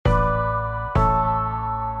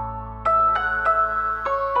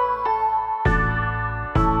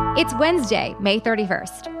It's Wednesday, May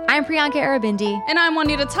 31st. I'm Priyanka Arabindi. And I'm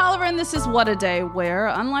Juanita Tolliver, and this is What a Day, where,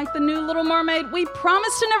 unlike the new Little Mermaid, we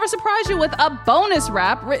promise to never surprise you with a bonus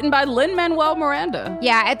rap written by Lin-Manuel Miranda.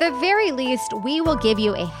 Yeah, at the very least, we will give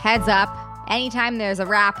you a heads up anytime there's a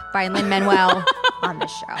rap by Lin-Manuel on the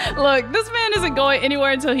show. Look, this man isn't going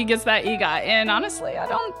anywhere until he gets that EGOT, and honestly, I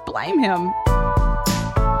don't blame him.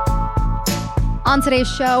 On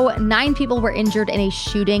today's show, 9 people were injured in a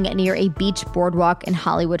shooting near a beach boardwalk in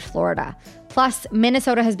Hollywood, Florida. Plus,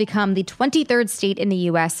 Minnesota has become the 23rd state in the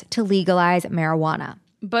U.S. to legalize marijuana.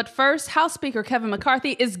 But first, House Speaker Kevin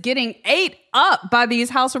McCarthy is getting ate up by these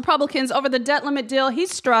House Republicans over the debt limit deal he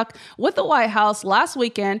struck with the White House last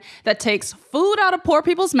weekend that takes food out of poor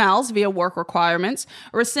people's mouths via work requirements,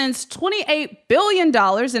 rescinds $28 billion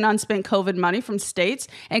in unspent COVID money from states,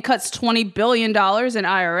 and cuts $20 billion in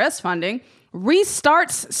IRS funding,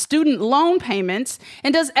 restarts student loan payments,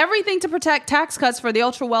 and does everything to protect tax cuts for the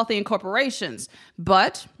ultra-wealthy and corporations.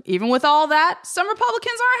 But even with all that, some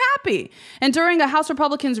Republicans aren't happy. And during a House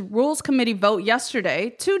Republicans Rules Committee vote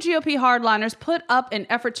yesterday, 2 GOP hardliners put up an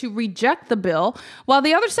effort to reject the bill, while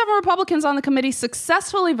the other 7 Republicans on the committee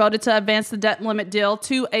successfully voted to advance the debt limit deal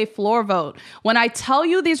to a floor vote. When I tell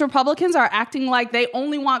you these Republicans are acting like they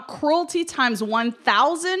only want cruelty times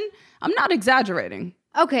 1,000, I'm not exaggerating.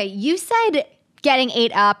 Okay, you said getting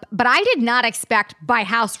ate up, but I did not expect by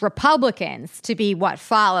House Republicans to be what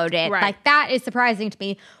followed it. Right. Like, that is surprising to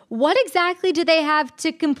me. What exactly do they have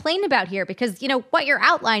to complain about here? Because, you know, what you're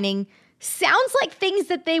outlining sounds like things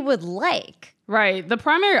that they would like. Right. The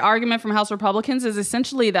primary argument from House Republicans is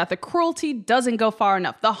essentially that the cruelty doesn't go far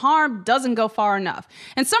enough. The harm doesn't go far enough.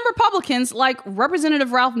 And some Republicans, like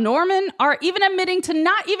Representative Ralph Norman, are even admitting to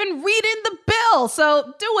not even reading the bill.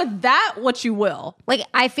 So do with that what you will. Like,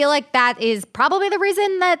 I feel like that is probably the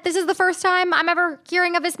reason that this is the first time I'm ever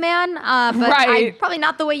hearing of this man. But right. Probably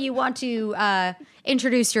not the way you want to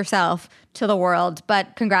introduce yourself to the world.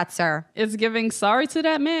 But congrats, sir. It's giving sorry to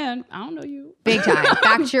that man. I don't know you. Big time.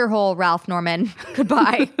 Back to your whole Ralph Norman.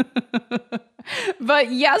 Goodbye.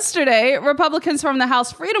 But yesterday, Republicans from the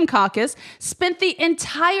House Freedom Caucus spent the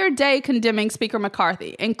entire day condemning Speaker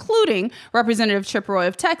McCarthy, including Representative Chip Roy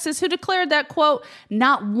of Texas, who declared that, quote,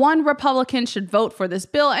 not one Republican should vote for this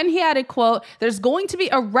bill. And he added, quote, there's going to be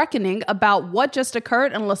a reckoning about what just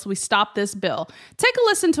occurred unless we stop this bill. Take a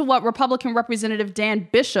listen to what Republican Representative Dan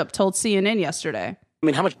Bishop told CNN yesterday. I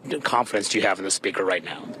mean, how much confidence do you have in the speaker right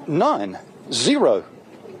now? None. Zero.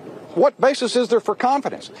 What basis is there for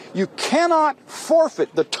confidence? You cannot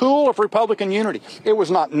forfeit the tool of Republican unity. It was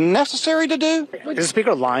not necessary to do. Is the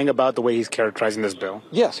speaker lying about the way he's characterizing this bill?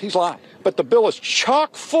 Yes, he's lied. But the bill is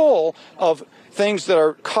chock full of things that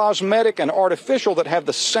are cosmetic and artificial that have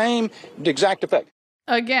the same exact effect.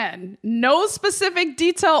 Again, no specific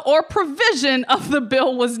detail or provision of the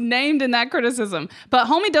bill was named in that criticism. But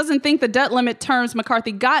homie doesn't think the debt limit terms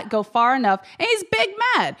McCarthy got go far enough, and he's big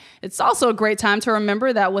mad. It's also a great time to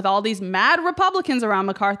remember that with all these mad Republicans around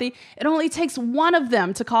McCarthy, it only takes one of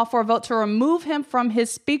them to call for a vote to remove him from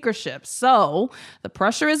his speakership. So the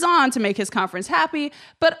pressure is on to make his conference happy,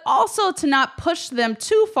 but also to not push them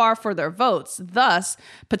too far for their votes, thus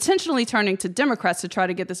potentially turning to Democrats to try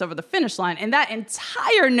to get this over the finish line. And that entire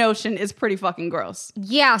notion is pretty fucking gross.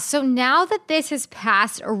 Yeah, so now that this has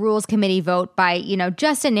passed a Rules Committee vote by,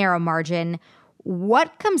 just a narrow margin,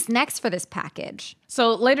 what comes next for this package?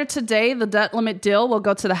 So later today, the debt limit deal will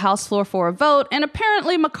go to the House floor for a vote, and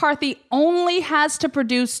apparently McCarthy only has to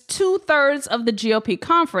produce 2/3 of the GOP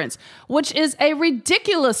conference, which is a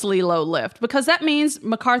ridiculously low lift, because that means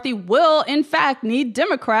McCarthy will, in fact, need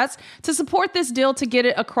Democrats to support this deal to get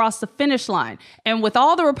it across the finish line. And with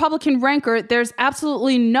all the Republican rancor, there's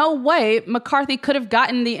absolutely no way McCarthy could have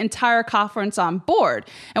gotten the entire conference on board.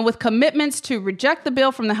 And with commitments to reject the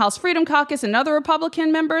bill from the House Freedom Caucus and other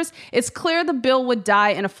Republican members, it's clear the bill would die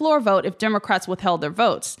in a floor vote if Democrats withheld their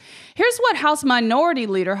votes. Here's what House Minority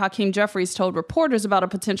Leader Hakeem Jeffries told reporters about a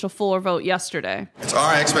potential floor vote yesterday. It's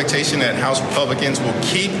our expectation that House Republicans will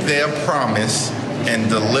keep their promise and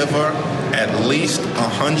deliver at least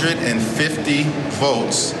 150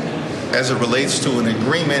 votes as it relates to an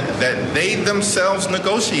agreement that they themselves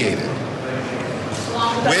negotiated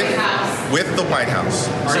with the White House.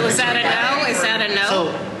 So is that a no? Is that a no?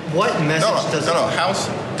 So what message does No. House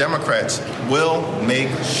Democrats will make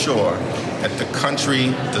sure that the country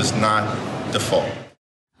does not default.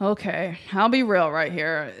 Okay, I'll be real right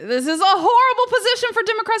here. This is a horrible position for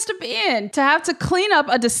Democrats to be in, to have to clean up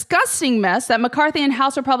a disgusting mess that McCarthy and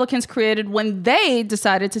House Republicans created when they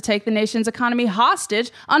decided to take the nation's economy hostage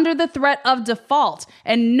under the threat of default.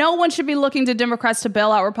 And no one should be looking to Democrats to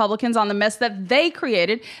bail out Republicans on the mess that they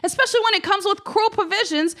created, especially when it comes with cruel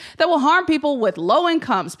provisions that will harm people with low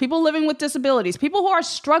incomes, people living with disabilities, people who are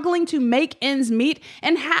struggling to make ends meet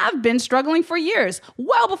and have been struggling for years,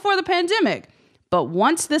 well before the pandemic. But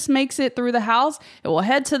once this makes it through the House, it will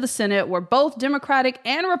head to the Senate, where both Democratic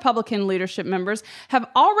and Republican leadership members have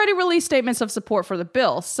already released statements of support for the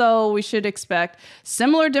bill. So we should expect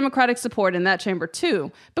similar Democratic support in that chamber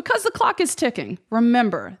too, because the clock is ticking.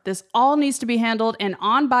 Remember, this all needs to be handled and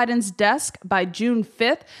on Biden's desk by June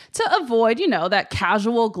 5th to avoid, that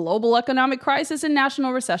casual global economic crisis and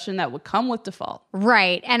national recession that would come with default.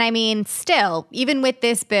 Right. And I mean, still, even with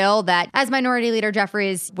this bill that, as Minority Leader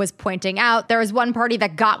Jeffries was pointing out, there is one party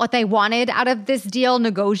that got what they wanted out of this deal,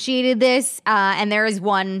 negotiated this, and there is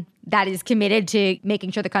one that is committed to making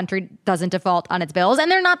sure the country doesn't default on its bills, and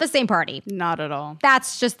they're not the same party. Not at all.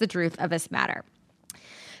 That's just the truth of this matter.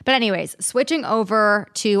 But anyways, switching over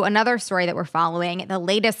to another story that we're following, the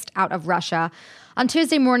latest out of Russia. On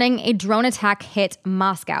Tuesday morning, a drone attack hit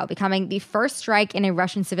Moscow, becoming the first strike in a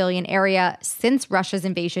Russian civilian area since Russia's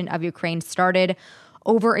invasion of Ukraine started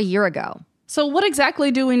over a year ago. So what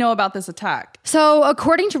exactly do we know about this attack? So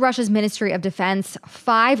according to Russia's Ministry of Defense,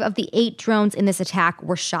 5 of the 8 drones in this attack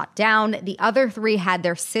were shot down. The other 3 had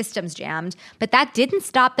their systems jammed, but that didn't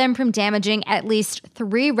stop them from damaging at least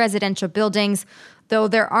 3 residential buildings, though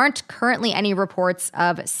there aren't currently any reports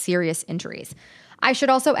of serious injuries. I should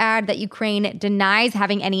also add that Ukraine denies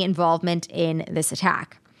having any involvement in this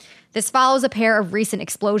attack. This follows a pair of recent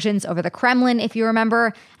explosions over the Kremlin, if you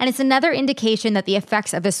remember, and it's another indication that the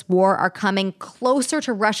effects of this war are coming closer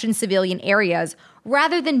to Russian civilian areas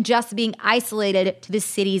rather than just being isolated to the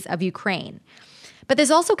cities of Ukraine. But this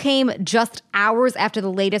also came just hours after the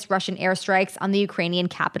latest Russian airstrikes on the Ukrainian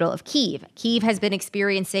capital of Kyiv. Kyiv has been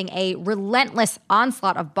experiencing a relentless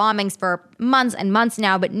onslaught of bombings for months and months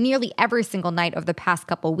now, but nearly every single night over the past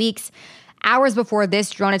couple weeks. Hours before this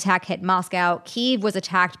drone attack hit Moscow, Kyiv was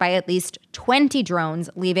attacked by at least 20 drones,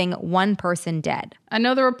 leaving 1 person dead. I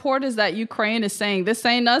know the report is that Ukraine is saying this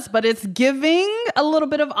ain't us, but it's giving a little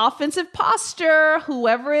bit of offensive posture.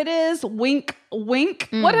 Whoever it is, wink, wink.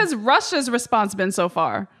 What has Russia's response been so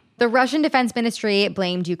far? The Russian Defense Ministry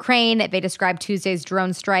blamed Ukraine. They described Tuesday's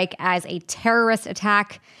drone strike as a terrorist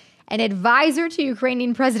attack. An advisor to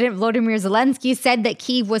Ukrainian President Volodymyr Zelensky said that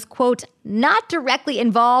Kyiv was, quote, not directly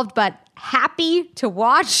involved, but happy to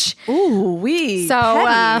watch. Ooh, wee. So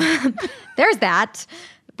there's that.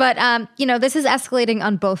 But, this is escalating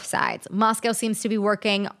on both sides. Moscow seems to be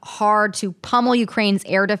working hard to pummel Ukraine's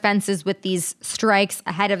air defenses with these strikes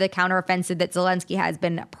ahead of the counteroffensive that Zelensky has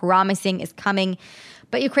been promising is coming.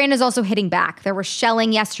 But Ukraine is also hitting back. There was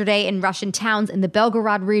shelling yesterday in Russian towns in the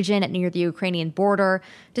Belgorod region near the Ukrainian border.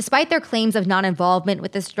 Despite their claims of non-involvement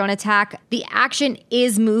with this drone attack, the action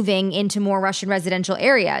is moving into more Russian residential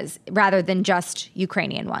areas rather than just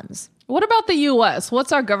Ukrainian ones. What about the U.S.?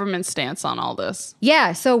 What's our government stance on all this?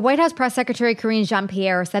 Yeah, so White House Press Secretary Karine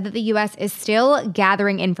Jean-Pierre said that the U.S. is still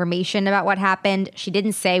gathering information about what happened. She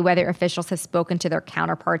didn't say whether officials have spoken to their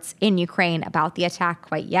counterparts in Ukraine about the attack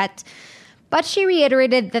quite yet. But she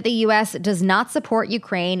reiterated that the U.S. does not support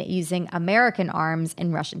Ukraine using American arms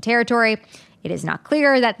in Russian territory. It is not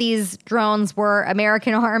clear that these drones were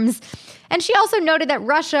American arms. And she also noted that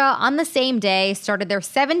Russia, on the same day, started their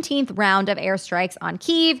 17th round of airstrikes on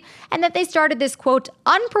Kyiv, and that they started this, quote,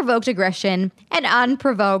 unprovoked aggression and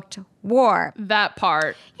unprovoked war. That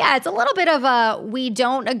part. Yeah, it's a little bit of a, we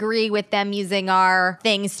don't agree with them using our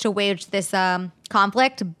things to wage this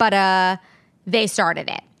conflict, but they started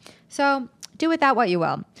it. So do with that what you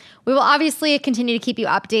will. We will obviously continue to keep you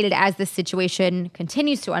updated as the situation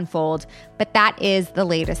continues to unfold, but that is the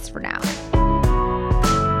latest for now.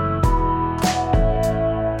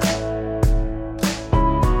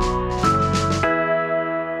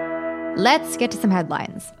 Let's get to some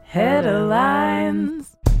headlines.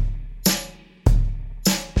 Headlines.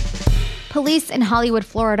 Police in Hollywood,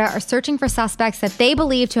 Florida are searching for suspects that they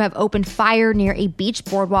believe to have opened fire near a beach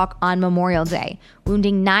boardwalk on Memorial Day,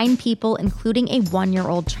 wounding 9 people, including a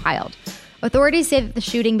 1-year-old child. Authorities say that the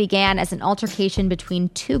shooting began as an altercation between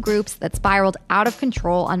 2 groups that spiraled out of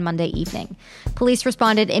control on Monday evening. Police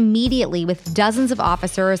responded immediately with dozens of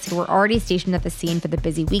officers who were already stationed at the scene for the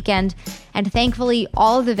busy weekend, and thankfully,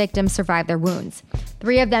 all of the victims survived their wounds.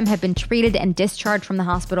 3 of them have been treated and discharged from the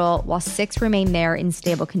hospital, while 6 remain there in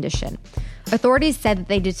stable condition. Authorities said that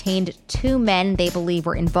they detained 2 men they believe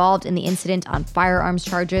were involved in the incident on firearms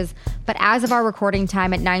charges, but as of our recording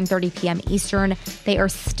time at 9:30 p.m. Eastern, they are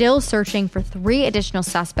still searching for 3 additional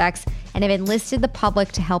suspects and have enlisted the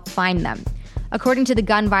public to help find them. According to the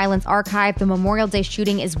Gun Violence Archive, the Memorial Day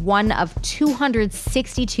shooting is one of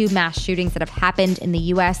 262 mass shootings that have happened in the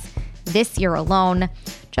U.S. this year alone.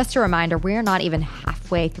 Just a reminder, we're not even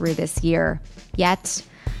halfway through this year yet.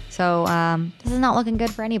 So this is not looking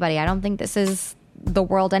good for anybody. I don't think this is the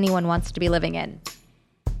world anyone wants to be living in.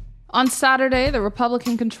 On Saturday, the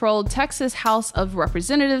Republican-controlled Texas House of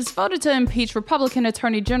Representatives voted to impeach Republican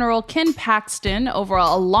Attorney General Ken Paxton over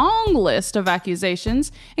a long list of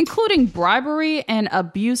accusations, including bribery and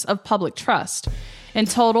abuse of public trust. In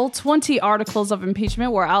total, 20 articles of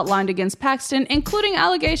impeachment were outlined against Paxton, including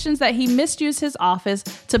allegations that he misused his office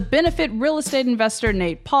to benefit real estate investor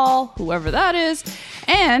Nate Paul, whoever that is,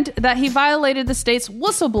 and that he violated the state's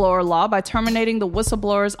whistleblower law by terminating the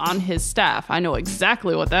whistleblowers on his staff. I know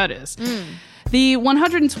exactly what that is. The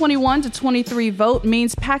 121-23 vote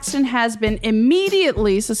means Paxton has been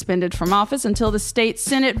immediately suspended from office until the state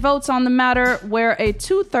Senate votes on the matter, where a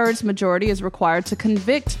 2/3 majority is required to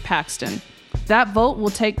convict Paxton. That vote will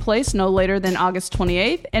take place no later than August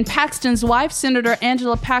 28th, and Paxton's wife, Senator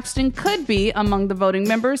Angela Paxton, could be among the voting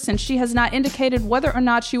members since she has not indicated whether or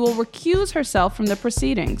not she will recuse herself from the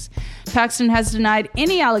proceedings. Paxton has denied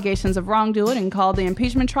any allegations of wrongdoing and called the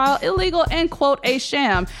impeachment trial illegal and, quote, a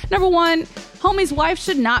sham. Number one, homie's wife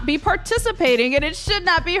should not be participating, and it should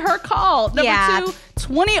not be her call. Number 2,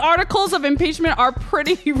 20 articles of impeachment are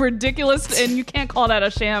pretty ridiculous, and you can't call that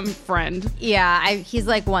a sham, friend. Yeah, he's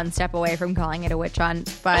like one step away from calling it a witch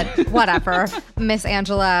hunt, but whatever. Miss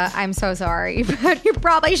Angela, I'm so sorry, but you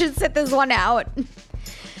probably should sit this one out.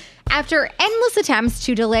 After endless attempts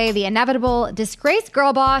to delay the inevitable, disgraced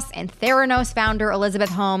girl boss and Theranos founder Elizabeth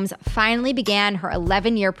Holmes finally began her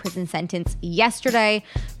 11-year prison sentence yesterday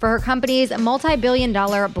for her company's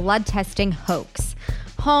multi-billion-dollar blood testing hoax.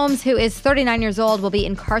 Holmes, who is 39 years old, will be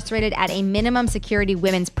incarcerated at a minimum security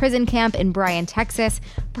women's prison camp in Bryan, Texas,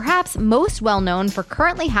 perhaps most well known for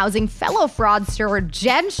currently housing fellow fraudster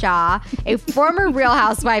Jen Shah, a former Real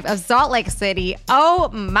Housewife of Salt Lake City. Oh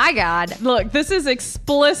my God. Look, this is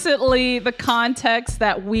explicitly the context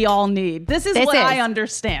that we all need. This is what I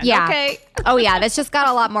understand. Yeah. Okay. Oh yeah, this just got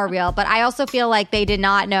a lot more real. But I also feel like they did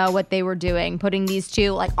not know what they were doing, putting these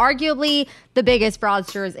two, like arguably the biggest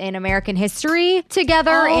fraudsters in American history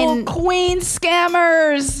together. Queen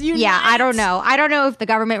scammers. Unite. Yeah, I don't know. I don't know if the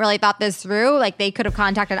government really thought this through. Like they could have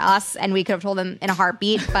contacted us and we could have told them in a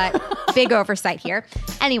heartbeat, but big oversight here.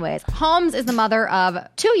 Anyways, Holmes is the mother of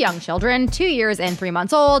 2 young children, 2 years and 3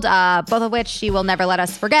 months old, both of which she will never let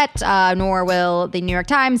us forget, nor will the New York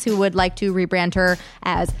Times, who would like to rebrand her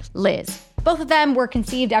as Liz. Both of them were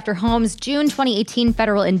conceived after Holmes' June 2018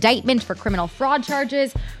 federal indictment for criminal fraud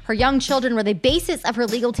charges. Her young children were the basis of her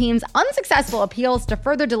legal team's unsuccessful appeals to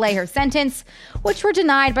further delay her sentence, which were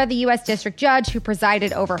denied by the U.S. District Judge who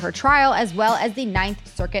presided over her trial, as well as the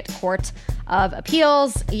Ninth Circuit Court of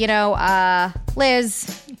Appeals. You know,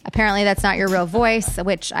 Liz, apparently that's not your real voice,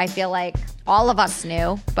 which I feel like all of us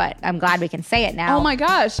knew, but I'm glad we can say it now. Oh my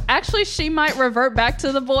gosh. Actually, she might revert back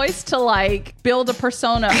to the voice to like build a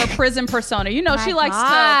persona, her prison persona. You know, she likes to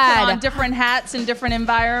put on different hats in different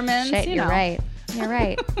environments. Shit, you're right. You're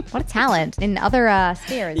right. What a talent in other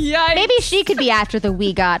spheres. Yikes. Maybe she could be after the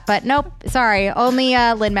we got, but nope. Sorry, only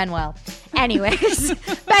Lin-Manuel. Anyways,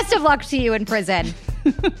 best of luck to you in prison.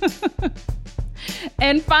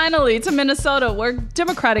 And finally, to Minnesota, where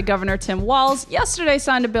Democratic Governor Tim Walz yesterday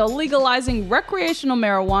signed a bill legalizing recreational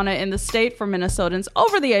marijuana in the state for Minnesotans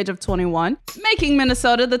over the age of 21, making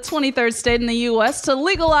Minnesota the 23rd state in the U.S. to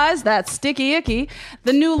legalize that sticky icky.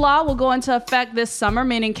 The new law will go into effect this summer,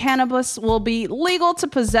 meaning cannabis will be legal to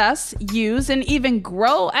possess, use, and even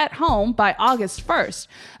grow at home by August 1st.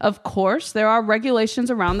 Of course, there are regulations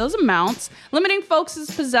around those amounts, limiting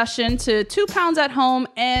folks' possession to 2 pounds at home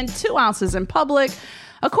and 2 ounces in public.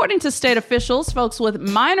 According to state officials, folks with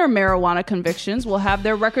minor marijuana convictions will have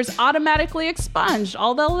their records automatically expunged,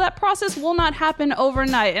 although that process will not happen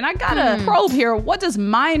overnight. And I gotta probe here, what does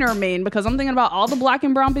minor mean? Because I'm thinking about all the black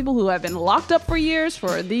and brown people who have been locked up for years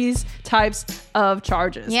for these types of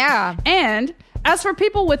charges. Yeah. And As for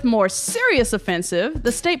people with more serious offensive,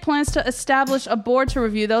 the state plans to establish a board to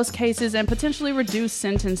review those cases and potentially reduce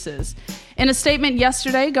sentences. In a statement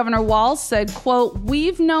yesterday, Governor Walz said, quote,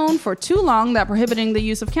 "We've known for too long that prohibiting the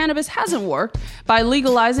use of cannabis hasn't worked. By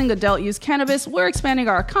legalizing adult use cannabis, we're expanding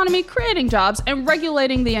our economy, creating jobs, and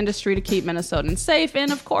regulating the industry to keep Minnesotans safe,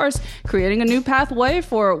 and of course, creating a new pathway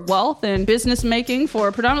for wealth and business making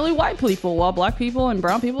for predominantly white people, while black people and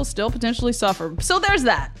brown people still potentially suffer." So there's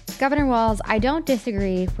that. Governor Walz, I don't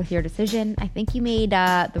disagree with your decision. I think you made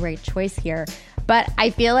the right choice here. But I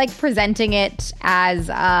feel like presenting it as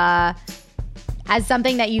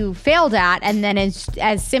something that you failed at and then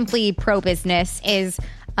as simply pro-business is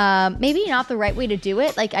maybe not the right way to do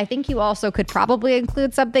it. Like, I think you also could probably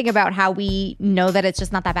include something about how we know that it's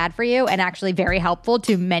just not that bad for you and actually very helpful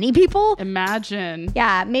to many people. Imagine.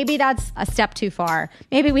 Yeah, maybe that's a step too far.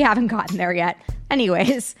 Maybe we haven't gotten there yet.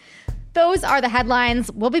 Anyways, those are the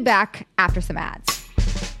headlines. We'll be back after some ads.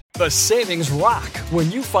 The savings rock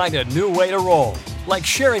when you find a new way to roll, like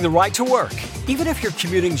sharing the ride to work. Even if you're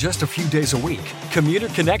commuting just a few days a week, Commuter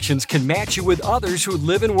Connections can match you with others who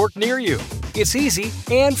live and work near you. It's easy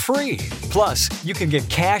and free. Plus, you can get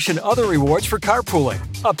cash and other rewards for carpooling,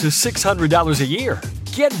 up to $600 a year.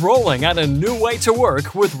 Get rolling on a new way to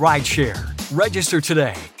work with rideshare. Register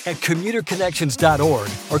today at commuterconnections.org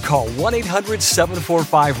or call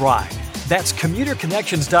 1-800-745-RIDE. That's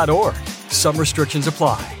commuterconnections.org. Some restrictions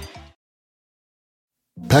apply.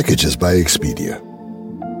 Packages by Expedia.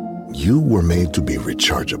 You were made to be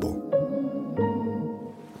rechargeable.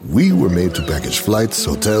 We were made to package flights,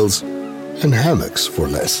 hotels, and hammocks for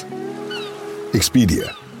less.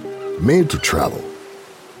 Expedia. Made to travel.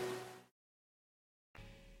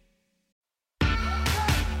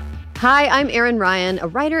 Hi, I'm Erin Ryan, a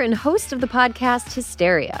writer and host of the podcast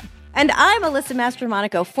Hysteria. And I'm Alyssa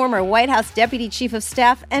Mastromonaco, former White House Deputy Chief of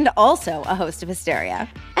Staff and also a host of Hysteria.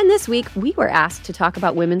 And this week, we were asked to talk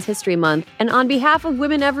about Women's History Month, and on behalf of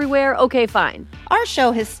women everywhere, okay, fine. Our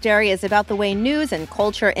show Hysteria is about the way news and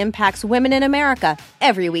culture impacts women in America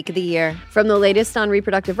every week of the year. From the latest on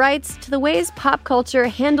reproductive rights to the ways pop culture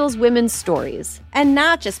handles women's stories. And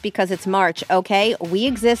not just because it's March, okay? We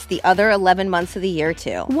exist the other 11 months of the year,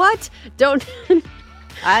 too. What? Don't...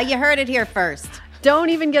 You heard it here first.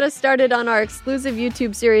 Don't even get us started on our exclusive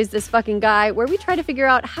YouTube series, This Fucking Guy, where we try to figure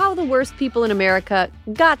out how the worst people in America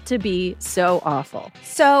got to be so awful.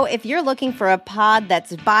 So if you're looking for a pod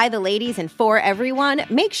that's by the ladies and for everyone,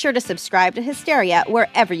 make sure to subscribe to Hysteria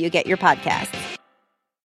wherever you get your podcasts.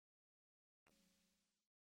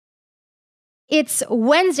 It's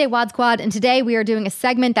Wednesday, Wad Squad, and today we are doing a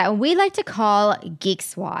segment that we like to call Geek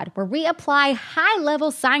Swad, where we apply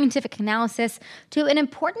high-level scientific analysis to an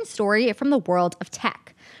important story from the world of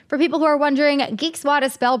tech. For people who are wondering, Geek Swad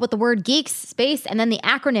is spelled with the word geeks, space, and then the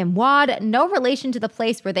acronym WAD, no relation to the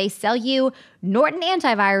place where they sell you Norton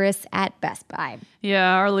antivirus at Best Buy.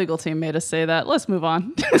 Yeah, our legal team made us say that. Let's move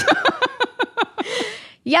on.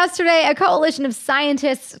 Yesterday, a coalition of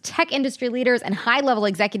scientists, tech industry leaders, and high-level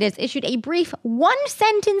executives issued a brief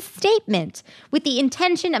one-sentence statement with the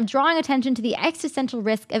intention of drawing attention to the existential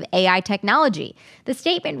risk of AI technology. The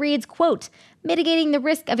statement reads, quote, "Mitigating the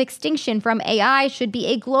risk of extinction from AI should be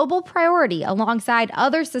a global priority alongside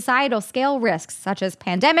other societal scale risks such as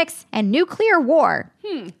pandemics and nuclear war."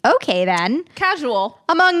 Okay, then. Casual.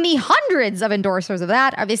 Among the hundreds of endorsers of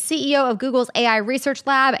that are the CEO of Google's AI Research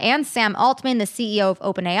Lab and Sam Altman, the CEO of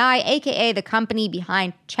OpenAI, aka the company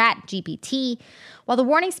behind ChatGPT. While the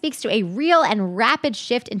warning speaks to a real and rapid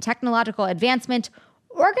shift in technological advancement,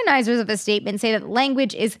 organizers of the statement say that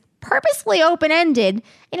language is purposely open-ended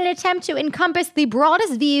in an attempt to encompass the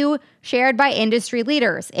broadest view shared by industry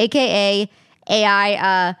leaders, aka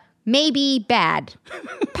AI may be bad,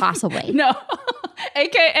 possibly. No,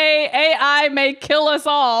 aka AI may kill us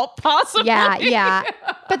all, possibly. Yeah.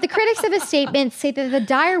 But the critics of the statement say that the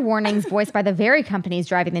dire warnings voiced by the very companies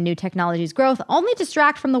driving the new technology's growth only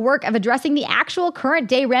distract from the work of addressing the actual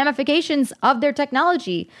current-day ramifications of their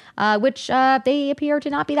technology, which they appear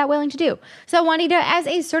to not be that willing to do. So, Juanita, as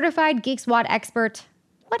a certified Geek Swad expert,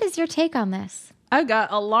 what is your take on this? I've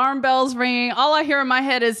got alarm bells ringing. All I hear in my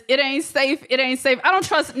head is, it ain't safe, it ain't safe. I don't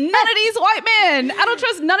trust none of these white men. I don't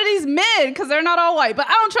trust none of these men because they're not all white, but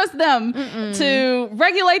I don't trust them to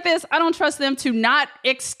regulate this. I don't trust them to not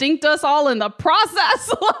extinct us all in the process.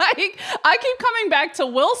 Like, I keep coming back to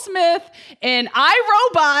Will Smith and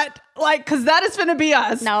iRobot, like, because that is going to be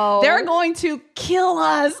us. No. They're going to kill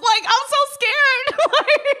us. Like, I'm so scared.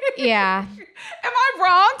 Yeah. Am I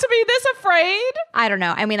wrong to be this afraid? I don't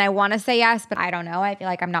know. I mean, I want to say yes, but I don't know. I feel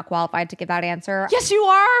like I'm not qualified to give that answer. Yes, you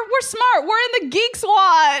are. We're smart. We're in the Geek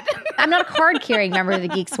Squad. I'm not a card-carrying member of the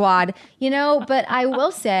Geek Squad, but I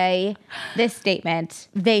will say this statement,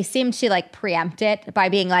 they seem to like preempt it by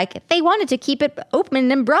being like, they wanted to keep it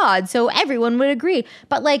open and broad so everyone would agree.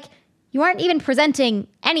 But like, you aren't even presenting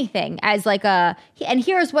anything as like and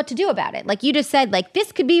here's what to do about it. Like you just said, like,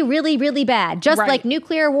 this could be really, really bad. Just like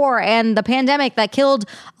nuclear war and the pandemic that killed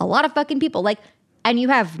a lot of fucking people. Like, and you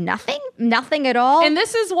have nothing at all. And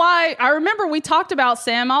this is why I remember we talked about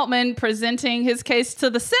Sam Altman presenting his case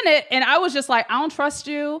to the Senate. And I was just like, I don't trust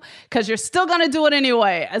you because you're still going to do it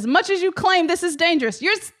anyway. As much as you claim this is dangerous,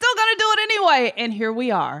 you're still going to do it anyway. And here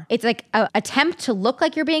we are. It's like an attempt to look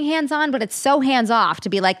like you're being hands-on, but it's so hands-off to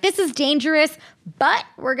be like, this is dangerous, but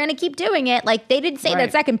we're going to keep doing it. Like they didn't say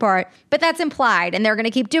that second part, but that's implied. And they're going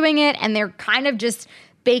to keep doing it. And they're kind of just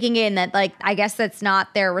baking in that, like, I guess that's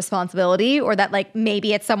not their responsibility, or that, like,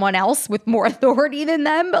 maybe it's someone else with more authority than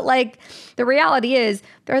them. But, like, the reality is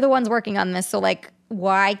they're the ones working on this. So, like,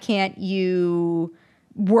 why can't you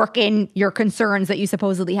work in your concerns that you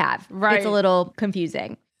supposedly have? Right. It's a little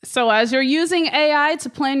confusing. So as you're using AI to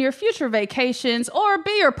plan your future vacations or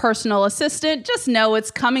be your personal assistant, just know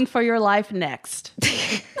it's coming for your life next.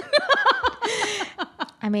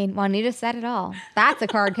 I mean, Juanita said it all. That's a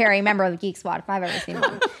card-carrying member of the Geek Squad if I've ever seen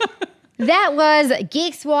one. That was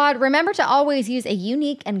Geek Squad. Remember to always use a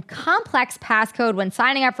unique and complex passcode when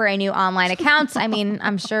signing up for a new online account. I mean,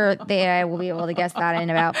 I'm sure they will be able to guess that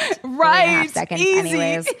in about 3.5 seconds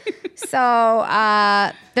anyways.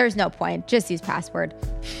 So there's no point. Just use password.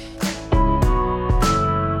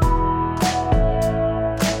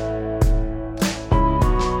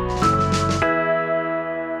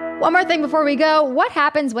 One more thing before we go. What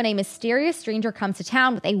happens when a mysterious stranger comes to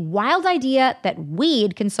town with a wild idea that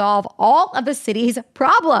weed can solve all of the city's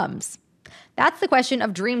problems? That's the question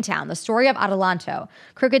of Dreamtown, the story of Adelanto,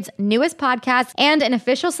 Crooked's newest podcast and an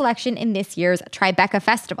official selection in this year's Tribeca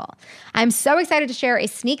Festival. I'm so excited to share a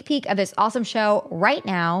sneak peek of this awesome show right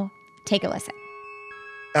now. Take a listen.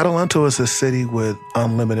 Adelanto is a city with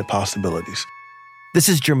unlimited possibilities. This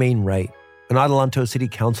is Jermaine Wright, an Adelanto City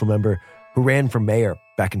Council member who ran for mayor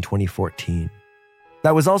back in 2014.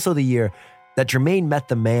 That was also the year that Jermaine met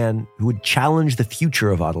the man who would challenge the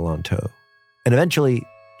future of Adelanto and eventually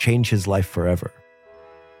change his life forever.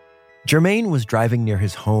 Jermaine was driving near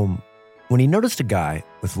his home when he noticed a guy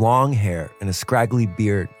with long hair and a scraggly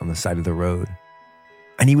beard on the side of the road.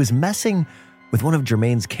 And he was messing with one of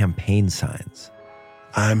Jermaine's campaign signs.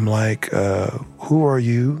 I'm like, who are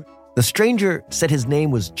you? The stranger said his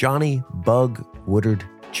name was Johnny Bug Woodard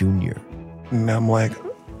Jr. And I'm like,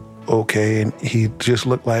 okay. And he just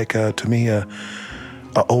looked like, to me, a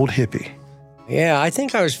old hippie. Yeah, I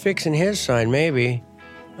think I was fixing his sign, maybe.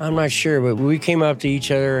 I'm not sure, but we came up to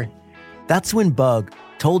each other. That's when Bug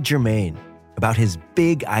told Jermaine about his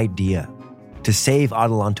big idea to save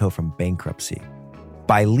Adelanto from bankruptcy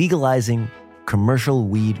by legalizing commercial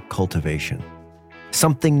weed cultivation,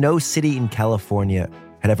 something no city in California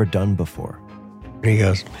had ever done before. He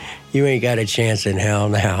goes, you ain't got a chance in hell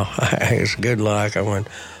now. It's good luck. I went,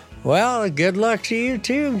 well, good luck to you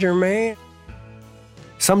too, Jermaine.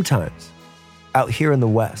 Sometimes, out here in the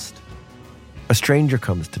West, a stranger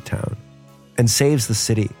comes to town and saves the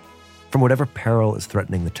city from whatever peril is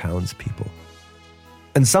threatening the townspeople.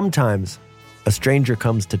 And sometimes, a stranger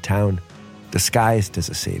comes to town disguised as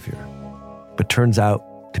a savior, but turns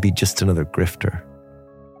out to be just another grifter.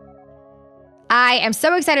 I am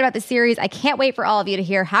so excited about this series. I can't wait for all of you to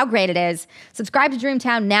hear how great it is. Subscribe to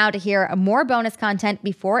Dreamtown now to hear more bonus content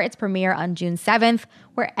before its premiere on June 7th,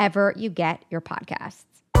 wherever you get your podcasts.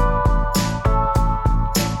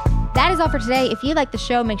 That is all for today. If you like the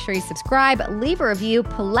show, make sure you subscribe, leave a review,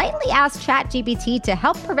 politely ask ChatGPT to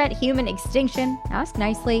help prevent human extinction, ask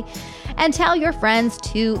nicely, and tell your friends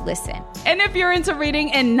to listen. And if you're into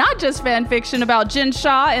reading and not just fan fiction about Jen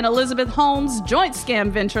Shah and Elizabeth Holmes' joint scam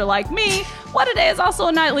venture like me, What A Day is also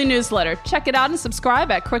a nightly newsletter. Check it out and subscribe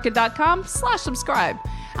at crooked.com/subscribe.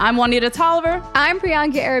 I'm Juanita Tolliver. I'm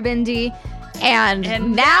Priyanka Arabindi.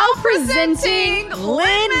 And now presenting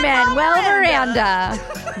Lin-Manuel Miranda.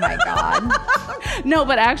 Oh my God. No,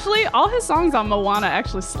 but actually, all his songs on Moana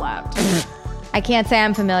actually slapped. I can't say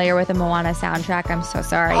I'm familiar with the Moana soundtrack. I'm so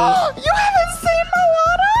sorry. You haven't seen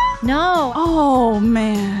Moana? No. Oh,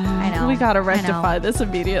 man. I know. We got to rectify this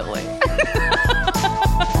immediately.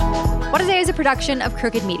 What A Day is a production of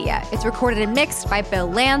Crooked Media. It's recorded and mixed by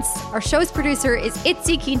Bill Lance. Our show's producer is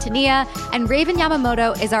Itzy Quintanilla, and Raven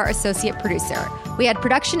Yamamoto is our associate producer. We had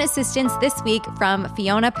production assistance this week from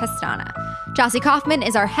Fiona Pestana. Jossie Kaufman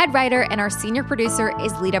is our head writer, and our senior producer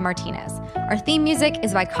is Lita Martinez. Our theme music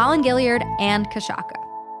is by Colin Gilliard and Kashaka.